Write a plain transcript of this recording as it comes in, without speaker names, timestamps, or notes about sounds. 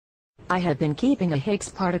I have been keeping a Higgs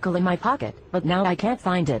particle in my pocket, but now I can't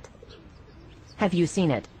find it. Have you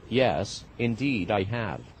seen it? Yes, indeed I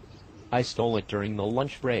have. I stole it during the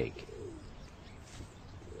lunch break.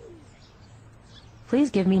 Please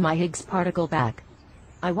give me my Higgs particle back.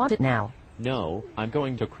 I want it now. No, I'm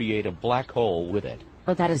going to create a black hole with it.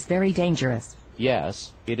 But that is very dangerous.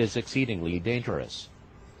 Yes, it is exceedingly dangerous.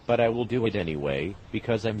 But I will do it anyway,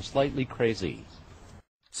 because I'm slightly crazy.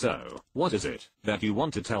 So, what is it that you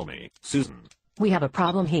want to tell me, Susan? We have a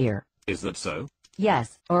problem here. Is that so?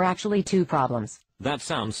 Yes, or actually two problems. That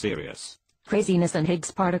sounds serious. Craziness and Higgs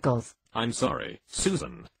particles. I'm sorry,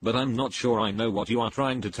 Susan, but I'm not sure I know what you are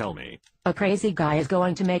trying to tell me. A crazy guy is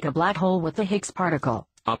going to make a black hole with the Higgs particle.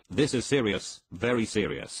 This is serious, very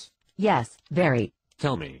serious. Yes, very.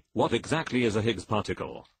 Tell me, what exactly is a Higgs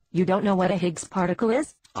particle? You don't know what a Higgs particle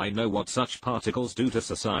is? I know what such particles do to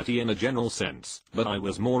society in a general sense, but I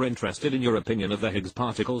was more interested in your opinion of the Higgs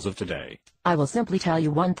particles of today. I will simply tell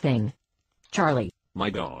you one thing. Charlie. My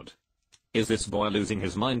God. Is this boy losing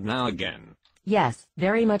his mind now again? Yes,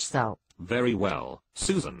 very much so. Very well,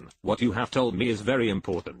 Susan, what you have told me is very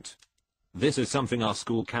important. This is something our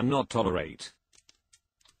school cannot tolerate.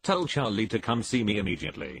 Tell Charlie to come see me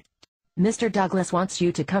immediately. Mr. Douglas wants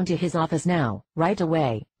you to come to his office now, right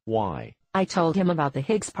away. Why? I told him about the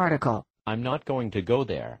Higgs particle. I'm not going to go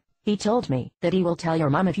there. He told me that he will tell your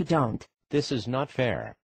mom if you don't. This is not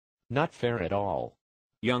fair. Not fair at all.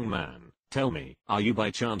 Young man, tell me, are you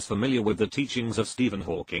by chance familiar with the teachings of Stephen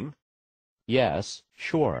Hawking? Yes,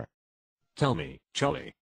 sure. Tell me,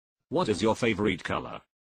 Charlie, what is your favorite color?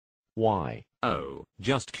 Why? Oh,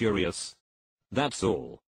 just curious. That's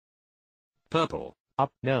all. Purple.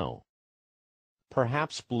 No.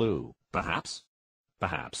 Perhaps blue. Perhaps?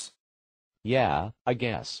 Perhaps. Yeah, I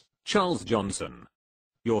guess. Charles Johnson.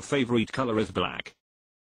 Your favorite color is black.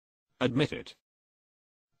 Admit it.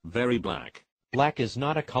 Very black. Black is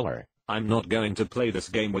not a color. I'm not going to play this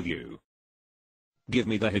game with you. Give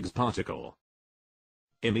me the Higgs particle.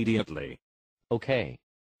 Immediately. Okay.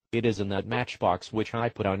 It is in that matchbox which I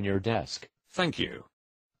put on your desk. Thank you.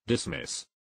 Dismiss.